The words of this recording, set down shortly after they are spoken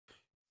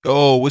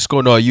Yo, what's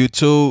going on,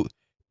 YouTube?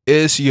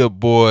 It's your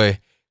boy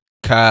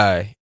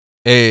Kai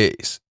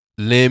Ace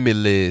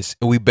Limitless,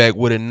 and we back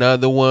with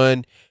another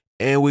one.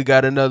 And we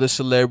got another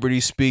celebrity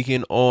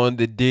speaking on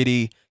the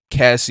Diddy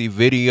Cassie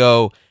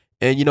video.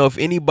 And if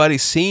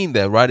anybody's seen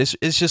that, right?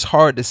 It's just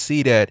hard to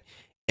see that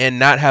and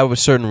not have a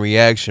certain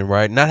reaction,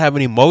 right? Not have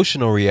an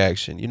emotional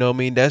reaction. You know what I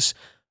mean? That's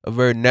a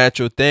very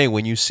natural thing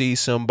when you see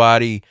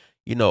somebody,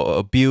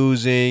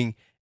 abusing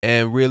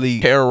and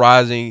really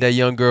terrorizing that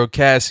young girl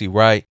Cassie,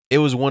 right? It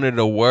was one of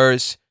the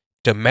worst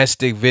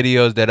domestic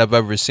videos that I've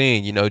ever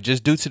seen,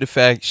 just due to the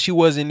fact she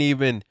wasn't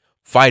even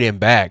fighting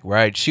back,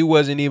 right? She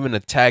wasn't even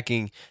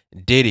attacking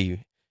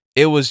Diddy.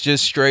 It was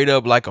just straight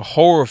up like a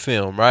horror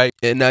film, right?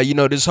 And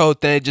now, this whole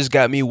thing just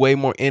got me way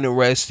more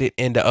interested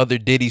in the other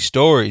Diddy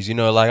stories,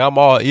 like I'm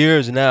all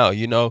ears now,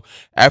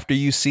 after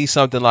you see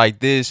something like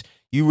this,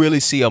 you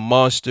really see a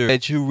monster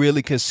that you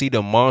really can see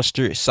the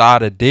monster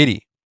side of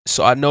Diddy.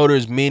 So I know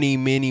there's many,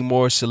 many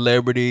more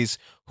celebrities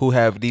who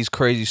have these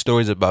crazy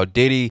stories about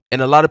Diddy.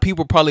 And a lot of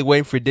people probably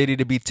waiting for Diddy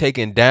to be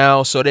taken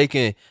down so they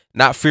can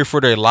not fear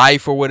for their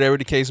life or whatever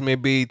the case may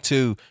be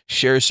to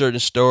share certain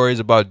stories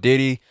about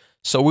Diddy.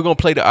 So we're going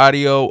to play the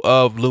audio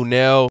of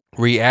Lunell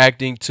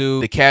reacting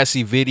to the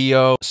Cassie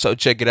video. So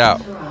check it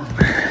out.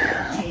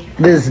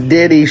 This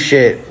Diddy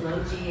shit.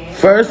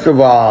 First of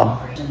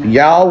all,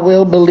 y'all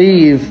will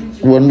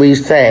believe when we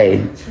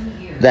say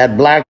that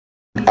black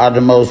are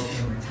the most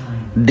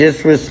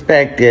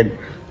disrespected,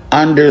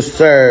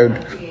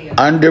 underserved,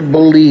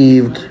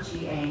 underbelieved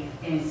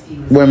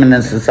women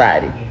in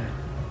society.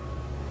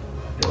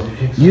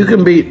 You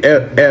can be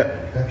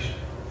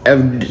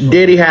if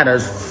Diddy had a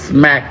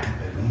smacked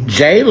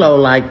J-Lo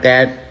like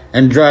that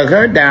and drug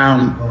her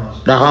down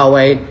the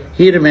hallway,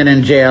 he'd have been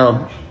in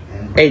jail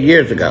 8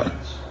 years ago.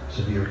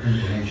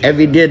 If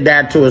he did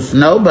that to a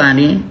snow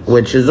bunny,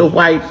 which is a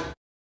white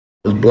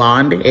with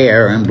blonde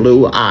hair and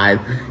blue eyes,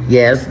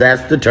 yes,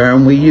 that's the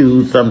term we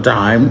use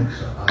sometimes.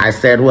 I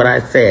said what I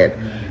said.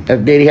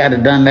 If Diddy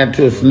had done that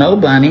to a snow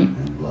bunny,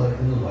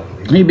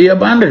 he'd be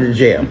up under the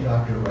jail.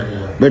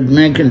 But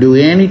men can do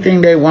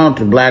anything they want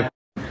to black.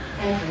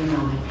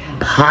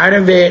 Part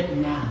of it,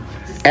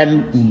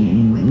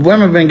 and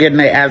women have been getting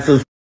their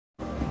asses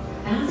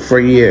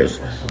for years,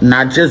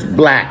 not just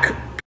black.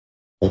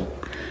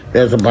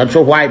 There's a bunch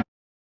of white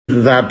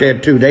out there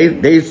too.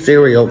 They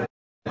serial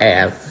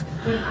ass.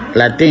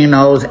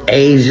 Latinos,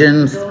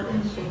 Asians,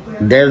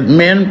 there's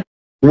men,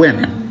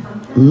 women.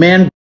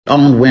 Men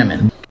own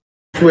women.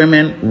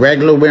 Women,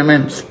 regular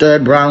women,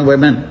 stud brown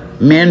women,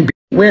 men,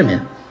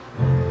 women.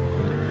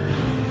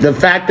 The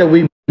fact that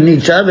we beat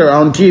each other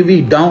on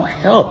TV don't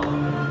help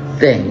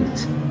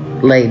things,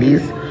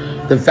 ladies.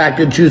 The fact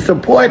that you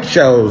support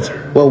shows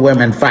where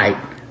women fight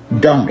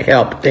don't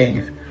help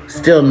things.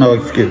 Still no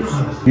excuse.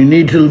 You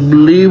need to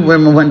believe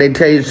women when they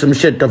tell you some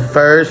shit the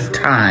first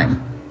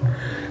time.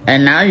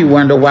 And now you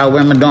wonder why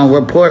women don't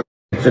report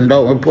and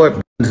don't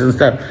report and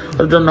stuff.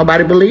 Because don't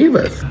nobody believe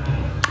us.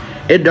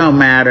 It don't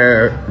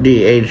matter,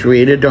 D.H.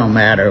 Reed. It don't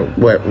matter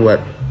what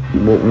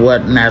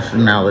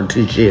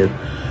nationality she is.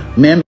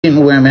 Men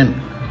being women.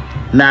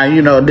 Now,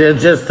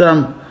 there's just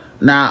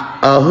now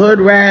a hood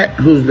rat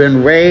who's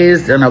been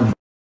raised in a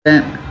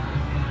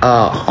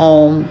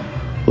home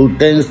who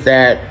thinks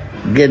that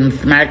getting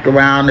smacked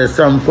around is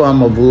some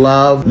form of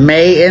love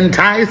may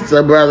entice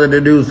a brother to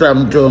do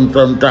something to him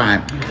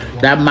sometime.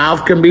 That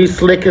mouth can be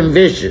slick and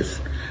vicious.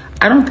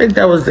 I don't think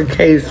that was the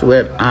case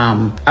with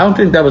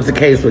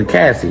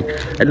Cassie.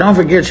 And don't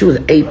forget she was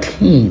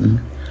 18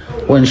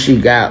 when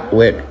she got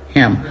with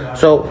him.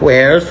 So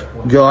where's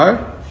your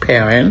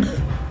parents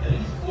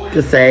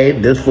to say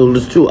this fool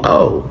is too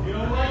old?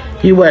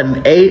 He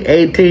wasn't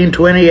 18,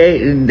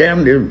 28, and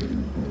damn near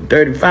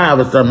 35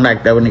 or something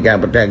like that when he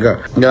got with that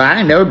girl. I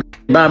ain't never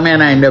been by a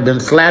man, I ain't never been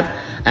slapped,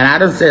 and I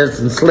done said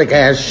some slick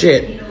ass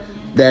shit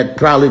that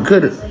probably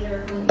could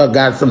have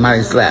got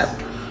somebody slapped.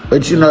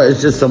 But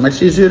it's just so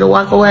much easier to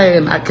walk away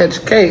and not catch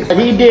a case. What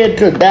he did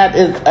to that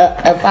is,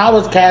 if I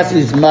was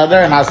Cassie's mother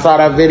and I saw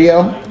that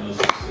video,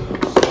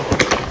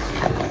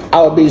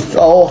 I would be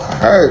so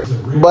hurt.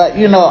 But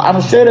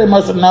I'm sure they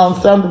must have known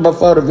something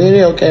before the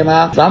video came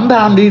out.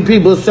 Sometimes these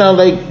people sell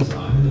their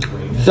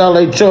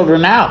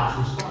children out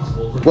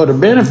for the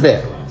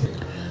benefit.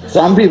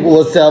 Some people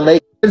will sell their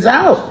kids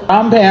out.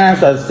 Some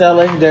parents are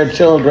selling their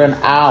children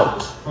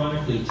out.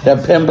 They're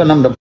pimping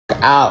them the f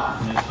out.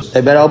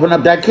 They better open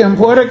up that Kim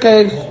Porter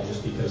case.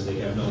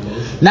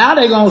 Now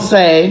they're going to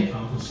say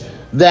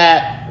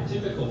that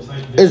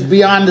it's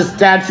beyond the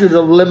statute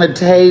of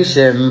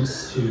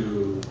limitations.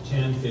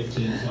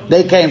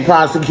 They can't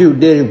prosecute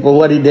Diddy for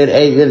what he did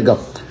 8 years ago.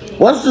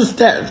 What's the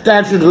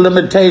statute of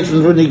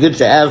limitations when you get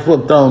your ass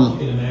whooped on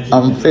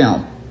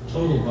film?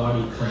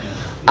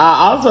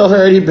 I also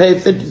heard he paid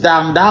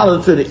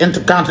 $50,000 to the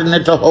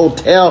Intercontinental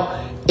Hotel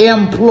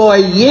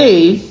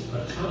employee.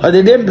 But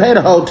they didn't pay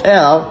the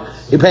hotel.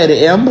 He paid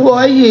the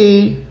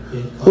employee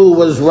who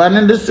was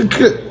running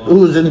who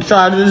was in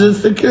charge of the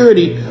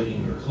security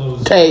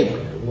tape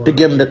to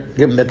give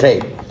him the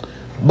tape.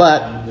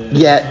 But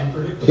yet,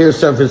 here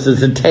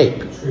surfaces the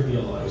tape.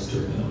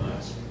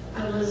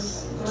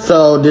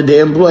 So did the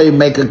employee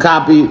make a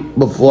copy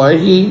before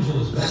he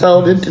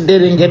sold it to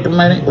Diddy and get the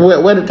money?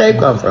 Where did the tape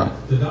come from?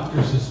 The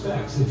doctor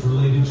suspects it's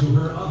related to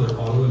her other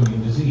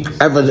autoimmune disease.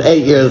 That was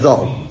 8 years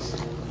old.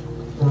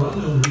 For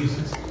unknown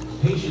reasons,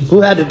 patients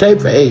who had the tape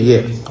for 8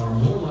 years? are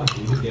more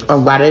likely to get Or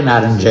why they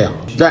not in jail?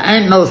 There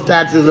ain't no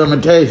statute of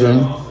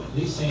limitation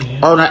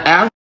on an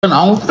African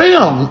on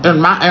film in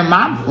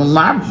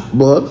my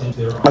book.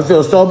 I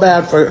feel so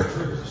bad for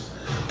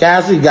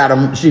Cassie.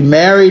 She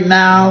married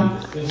now.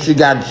 She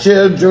got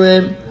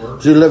children.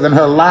 She living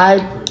her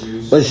life.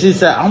 But she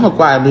said, I'm gonna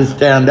quietly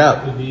stand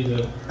up,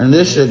 and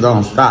this shit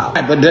gonna stop.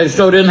 But they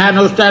sure didn't have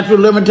no statute of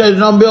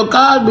limitations on Bill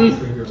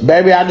Cosby.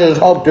 Baby, I just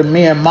hope that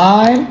me and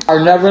mine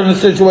are never in a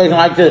situation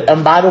like this.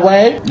 And by the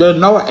way, there's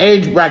no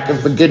age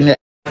bracket for getting your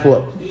ass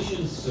whooped.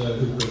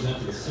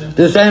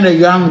 This ain't a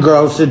young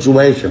girl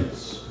situation.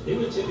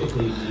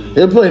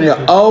 There's plenty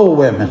of old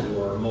women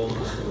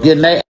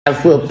getting their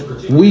ass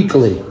whooped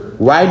weekly,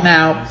 right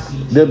now,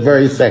 this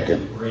very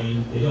second,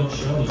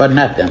 for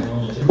nothing.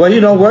 Well, he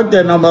don't work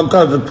there no more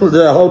because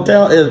the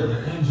hotel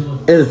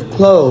is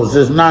closed.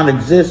 It's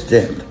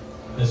non-existent.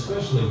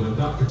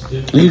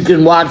 You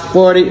can watch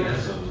 40.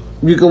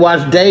 You can watch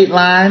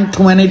Dateline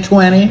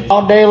 2020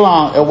 all day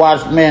long and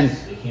watch men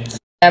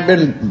have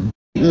been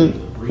beaten.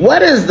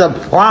 What is the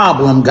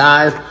problem,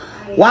 guys?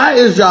 Why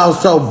is y'all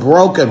so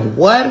broken?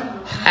 What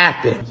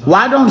happened?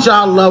 Why don't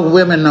y'all love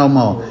women no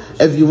more?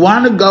 If you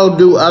want to go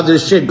do other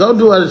shit, go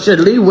do other shit.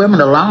 Leave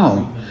women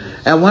alone.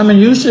 And women,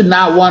 you should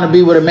not want to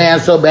be with a man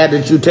so bad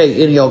that you take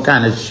any old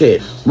kind of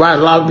shit. Right?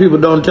 A lot of people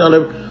don't tell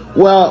them.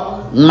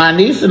 Well, my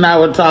niece and I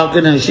were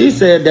talking, and she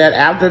said that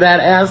after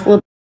that ass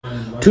whoop,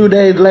 2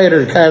 days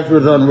later, Cassie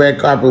was on the red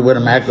carpet with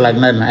him, acting like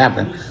nothing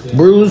happened.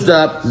 Bruised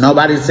up.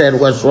 Nobody said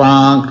what's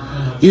wrong.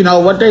 You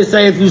know what they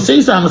say, if you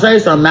see something, say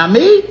something. Now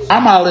me,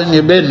 I'm all in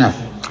your business.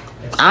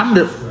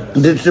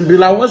 They should be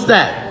like, what's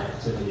that?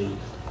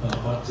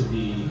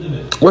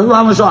 What's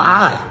wrong with your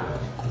eye?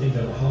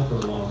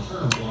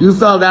 You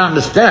fell down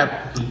the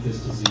step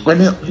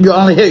and you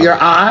only hit your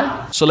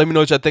eye? So let me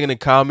know what y'all think in the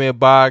comment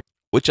box.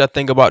 What y'all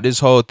think about this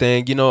whole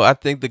thing. You know, I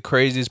think the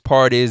craziest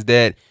part is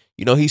that,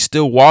 you know, he's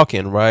still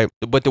walking, right?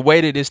 But the way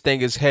that this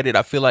thing is headed,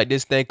 I feel like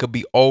this thing could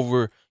be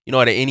over, you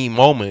know, at any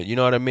moment. You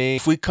know what I mean?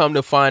 If we come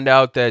to find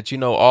out that, you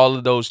know, all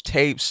of those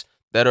tapes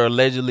that are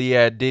allegedly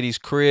at Diddy's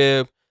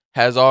crib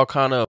has all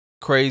kind of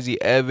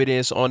crazy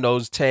evidence on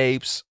those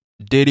tapes,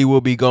 Diddy will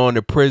be going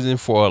to prison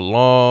for a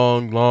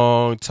long,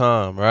 long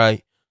time,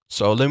 right?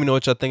 So let me know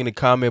what y'all think in the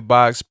comment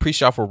box.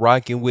 Appreciate y'all for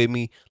rocking with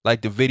me.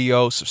 Like the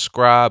video,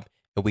 subscribe,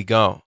 and we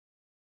gone.